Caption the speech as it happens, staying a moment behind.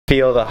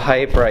feel the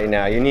hype right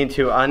now. You need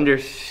to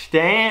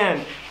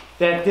understand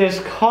that this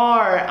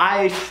car,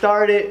 I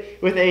started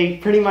with a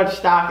pretty much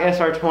stock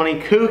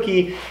Sr20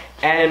 Kouki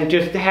and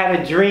just had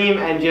a dream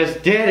and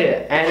just did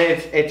it. And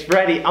it's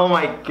ready. Oh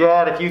my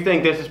God, if you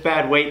think this is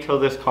bad, wait till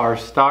this car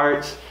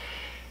starts.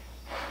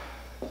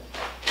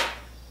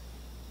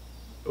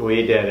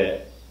 We did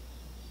it.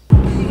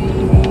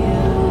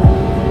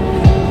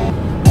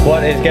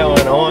 What is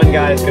going on,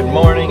 guys? Good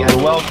morning and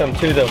welcome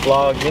to the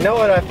vlog. You know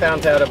what I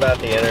found out about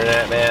the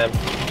internet, man?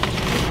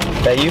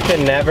 That you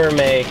can never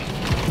make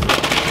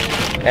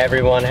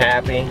everyone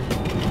happy.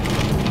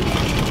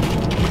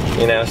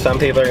 You know, some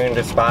people are going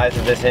to despise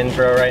this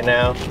intro right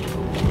now.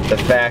 The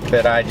fact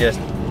that I just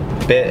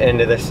bit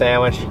into this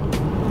sandwich.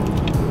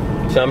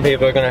 Some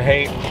people are going to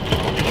hate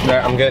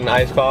that I'm getting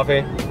iced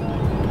coffee.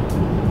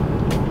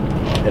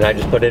 And I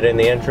just put it in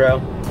the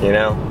intro, you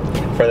know.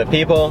 For the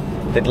people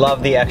that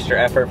love the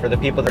extra effort, for the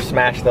people that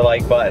smash the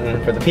like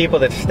button, for the people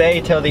that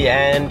stay till the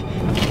end.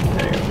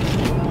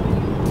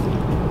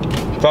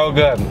 So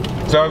good,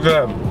 so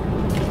good.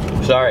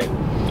 Sorry.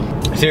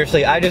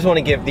 Seriously, I just want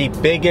to give the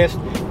biggest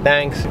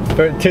thanks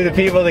to the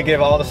people that give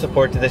all the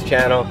support to this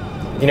channel.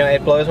 You know,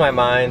 it blows my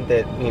mind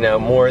that, you know,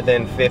 more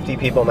than 50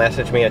 people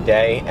message me a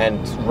day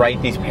and write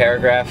these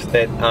paragraphs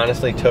that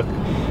honestly took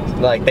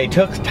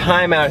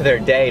time out of their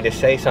day to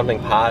say something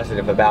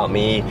positive about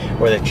me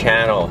or the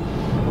channel.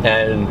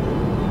 And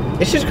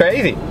it's just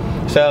crazy.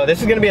 So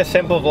this is gonna be a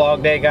simple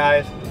vlog day,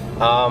 guys.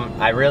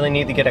 I really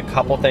need to get a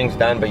couple things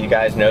done, but you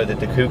guys know that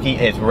the Kouki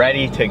is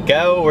ready to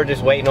go. We're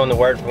just waiting on the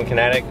word from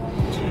Kinetic.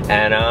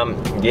 And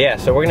yeah,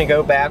 so we're gonna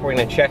go back, we're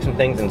gonna check some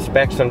things,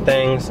 inspect some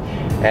things,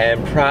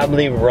 and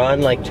probably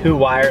run like 2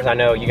 wires. I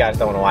know you guys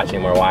don't wanna watch any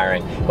more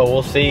wiring, but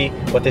we'll see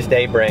what this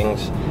day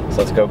brings. So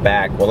let's go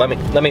back. Well,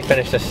 let me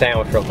finish this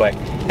sandwich real quick,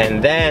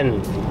 and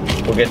then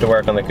we'll get to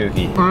work on the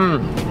Kouki.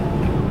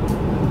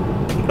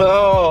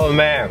 Oh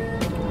man,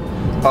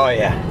 oh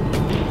yeah.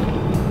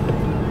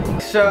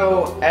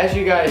 So, as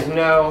you guys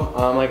know,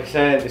 like I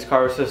said, this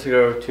car was supposed to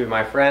go to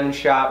my friend's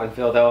shop in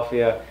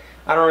Philadelphia.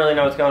 I don't really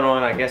know what's going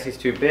on. I guess he's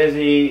too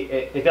busy.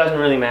 It doesn't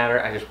really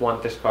matter. I just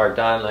want this car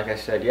done, like I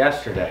said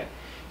yesterday.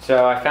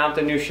 So I found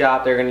the new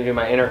shop. They're going to do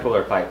my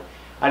intercooler pipe.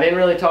 I didn't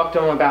really talk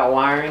to him about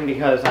wiring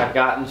because I've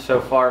gotten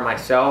so far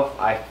myself.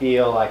 I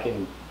feel I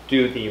can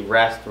do the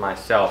rest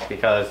myself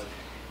because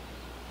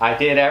I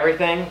did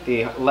everything.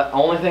 The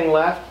only thing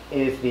left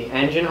is the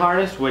engine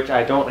harness, which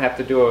I don't have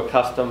to do a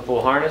custom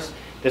full harness.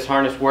 This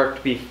harness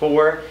worked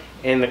before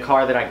in the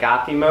car that I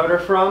got the motor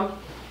from.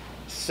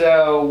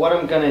 So what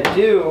I'm gonna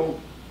do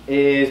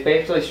is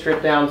basically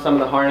strip down some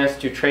of the harness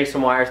to trace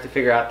some wires to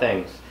figure out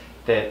things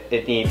that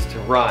it needs to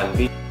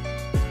run.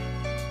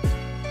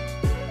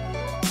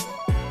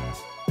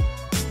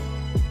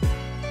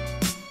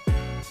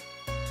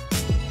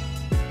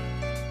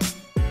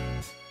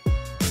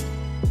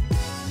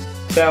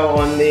 So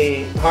on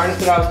the harness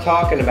that I was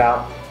talking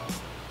about,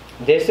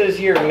 this is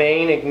your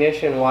main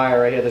ignition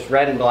wire right here, this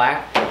red and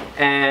black.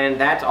 And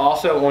that's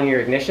also on your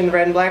ignition,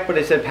 red and black, but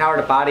it said power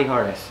to body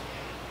harness.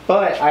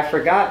 But I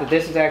forgot that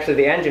this is actually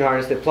the engine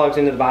harness that plugs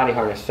into the body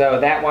harness. So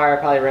that wire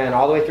probably ran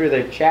all the way through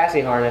the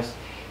chassis harness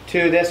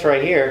to this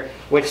right here,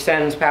 which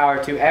sends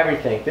power to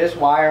everything. This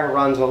wire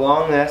runs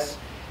along this,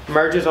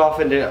 merges off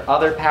into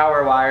other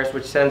power wires,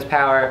 which sends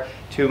power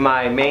to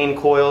my main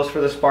coils for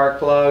the spark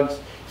plugs,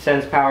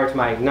 sends power to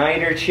my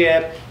igniter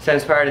chip,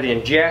 sends power to the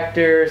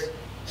injectors.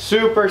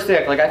 Super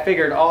sick. Like, I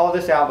figured all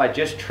this out by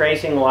just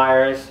tracing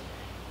wires.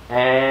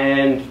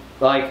 And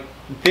like,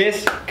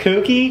 this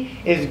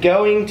Kouki is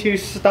going to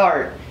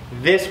start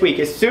this week.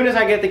 As soon as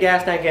I get the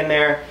gas tank in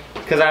there,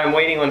 because I'm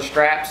waiting on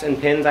straps and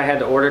pins I had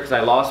to order because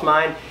I lost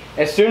mine.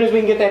 As soon as we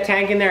can get that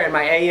tank in there and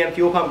my AEM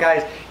fuel pump,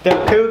 guys, the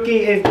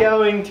Kouki is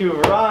going to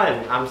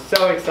run. I'm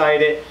so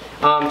excited.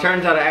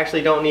 Turns out I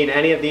actually don't need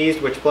any of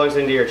these, which plugs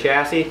into your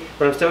chassis,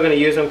 but I'm still going to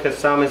use them because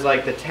some is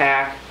like the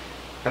tach.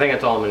 I think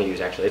that's all I'm going to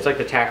use actually. It's like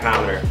the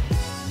tachometer.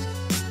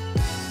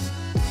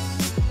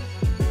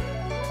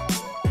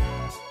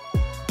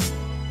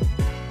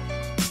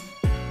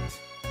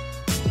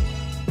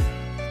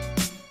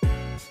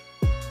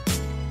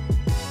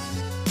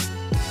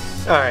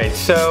 Alright,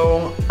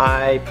 so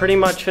I pretty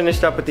much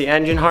finished up with the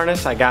engine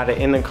harness. I got it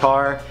in the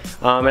car.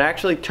 It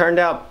actually turned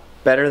out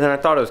better than I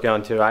thought it was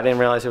going to. I didn't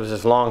realize it was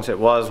as long as it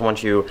was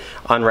once you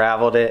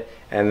unraveled it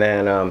and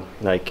then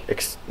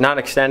not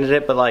extended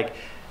it, but like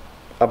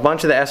a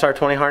bunch of the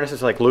Sr20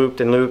 harnesses like looped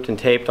and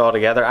taped all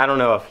together. I don't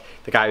know if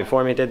the guy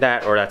before me did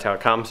that or that's how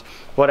it comes.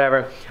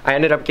 Whatever. I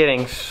ended up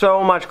getting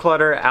so much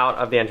clutter out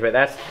of the engine bay.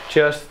 That's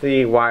just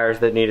the wires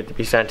that needed to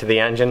be sent to the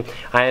engine.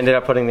 I ended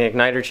up putting the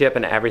igniter chip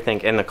and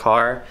everything in the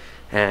car,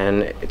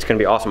 and it's gonna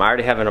be awesome. I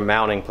already have a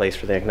mounting place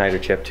for the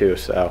igniter chip too,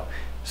 so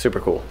super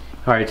cool.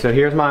 All right, so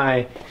here's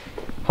my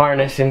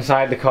harness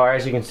inside the car.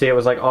 As you can see, it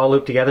was like all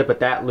looped together, but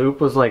that loop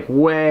was like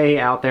way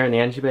out there in the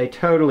engine bay,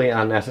 totally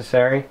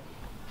unnecessary.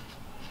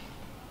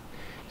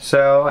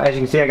 So as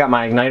you can see, I got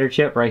my igniter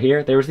chip right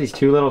here. There was these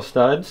 2 little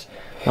studs.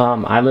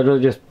 I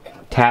literally just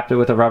tapped it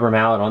with a rubber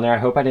mallet on there. I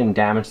hope I didn't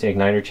damage the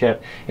igniter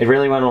chip. It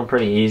really went on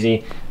pretty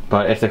easy,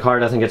 But if the car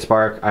doesn't get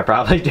spark, I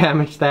probably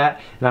damaged that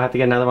and I'll have to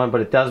get another one,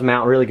 but it does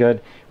mount really good,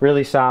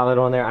 really solid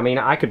on there. I mean,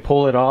 I could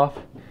pull it off,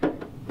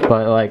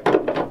 but like,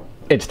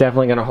 it's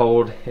definitely gonna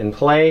hold in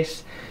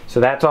place. So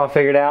that's all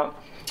figured out.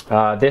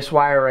 This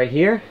wire right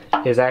here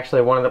is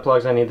actually one of the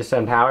plugs I need to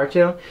send power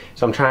to.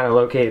 So I'm trying to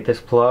locate this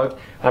plug.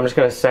 I'm just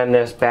gonna send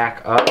this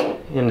back up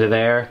into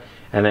there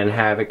and then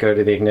have it go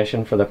to the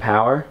ignition for the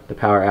power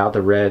out,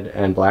 the red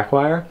and black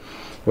wire,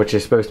 which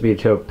is supposed to be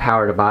to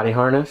power the body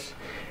harness.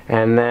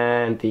 And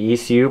then the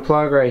ECU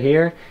plug right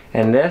here,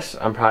 and this,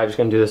 I'm probably just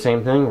gonna do the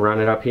same thing, run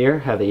it up here,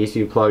 have the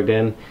ECU plugged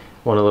in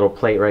on a little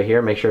plate right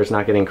here, make sure it's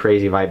not getting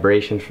crazy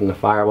vibrations from the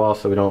firewall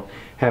so we don't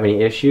have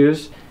any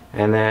issues.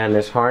 And then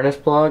this harness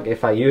plug,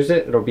 if I use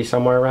it, it'll be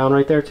somewhere around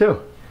right there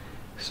too.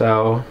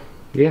 So,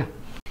 yeah.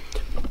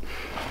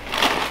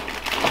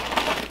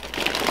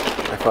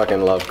 I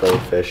fucking love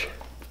goldfish.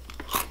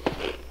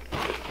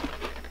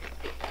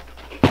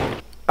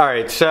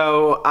 Alright,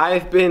 so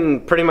I've been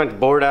pretty much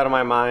bored out of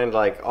my mind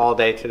like all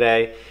day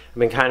today. I've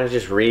been kind of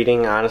just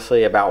reading,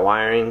 honestly, about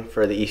wiring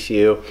for the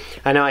ECU.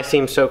 I know I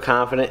seem so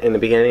confident in the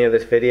beginning of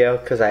this video,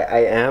 because I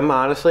am,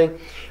 honestly.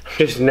 I'm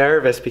just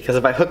nervous because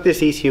if I hook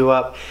this ECU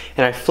up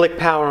and I flick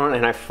power on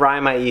and I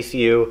fry my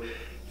ECU,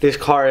 this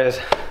car is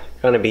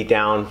going to be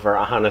down for,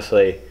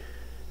 honestly,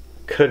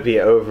 could be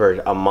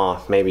over a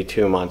month, maybe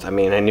 2 months. I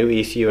mean, a new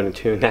ECU and a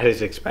tune, that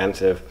is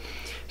expensive.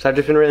 So I've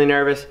just been really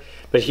nervous.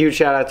 But huge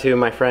shout out to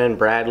my friend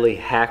Bradley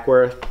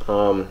Hackworth.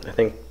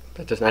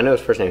 I know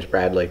his first name is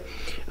Bradley.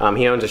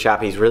 He owns a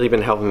shop. He's really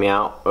been helping me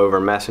out over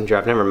Messenger.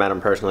 I've never met him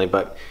personally,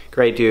 but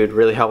great dude,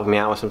 really helping me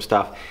out with some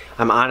stuff.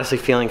 I'm honestly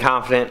feeling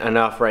confident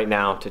enough right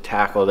now to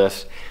tackle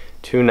this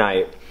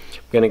tonight.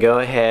 I'm gonna go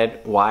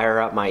ahead,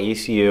 wire up my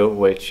ECU,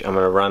 which I'm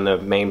gonna run the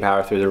main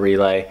power through the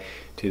relay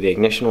to the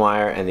ignition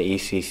wire and the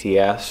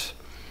ECCS.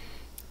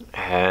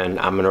 And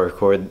I'm gonna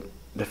record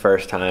the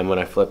first time when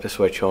I flip the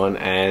switch on,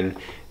 and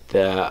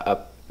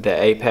the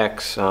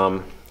Apex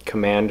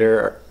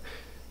Commander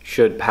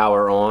should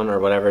power on,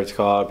 or whatever it's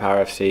called,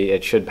 Power FC,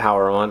 it should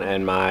power on,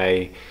 and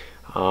my,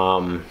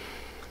 I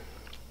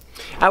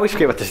always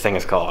forget what this thing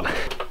is called.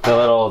 The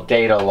little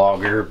data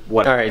logger.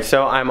 Alright,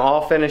 so I'm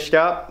all finished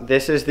up.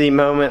 This is the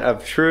moment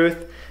of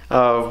truth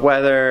of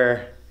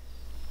whether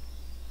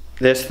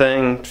this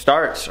thing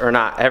starts or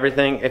not.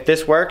 Everything, if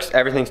this works,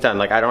 everything's done.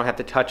 Like, I don't have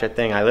to touch a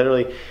thing. I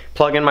literally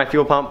plug in my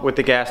fuel pump with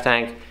the gas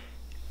tank,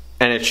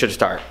 and it should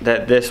start.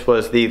 This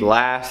was the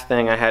last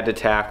thing I had to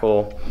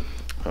tackle.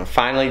 I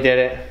finally did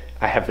it.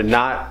 I have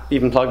not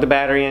even plugged the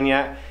battery in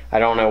yet. I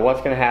don't know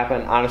what's gonna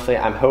happen. Honestly,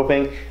 I'm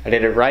hoping I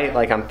did it right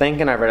like I'm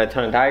thinking. I've read a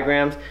ton of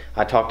diagrams.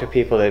 I talked to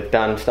people that have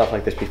done stuff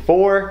like this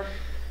before.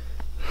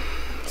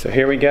 So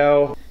here we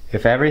go.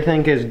 If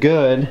everything is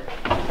good,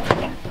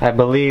 I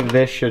believe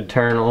this should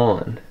turn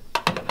on.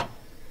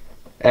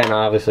 And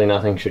obviously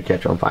nothing should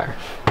catch on fire.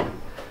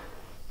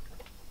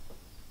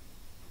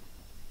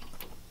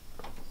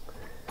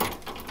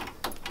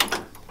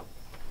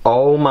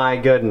 Oh my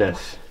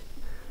goodness.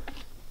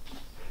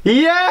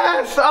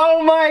 Yes!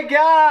 Oh my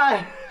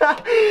god!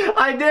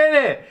 I did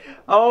it!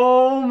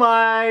 Oh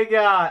my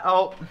god.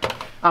 Oh,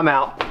 I'm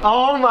out.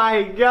 Oh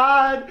my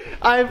god!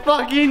 I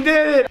fucking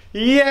did it!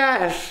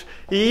 Yes!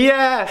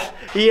 Yes!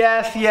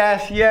 Yes,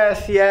 yes,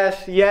 yes,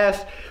 yes,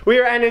 yes. We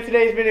are ending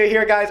today's video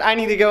here, guys. I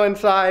need to go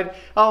inside.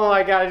 Oh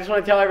my god, I just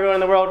want to tell everyone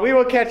in the world, we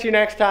will catch you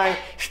next time.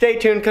 Stay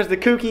tuned, because the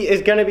Kouki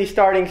is going to be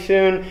starting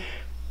soon.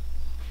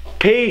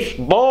 Peace,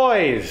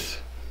 boys!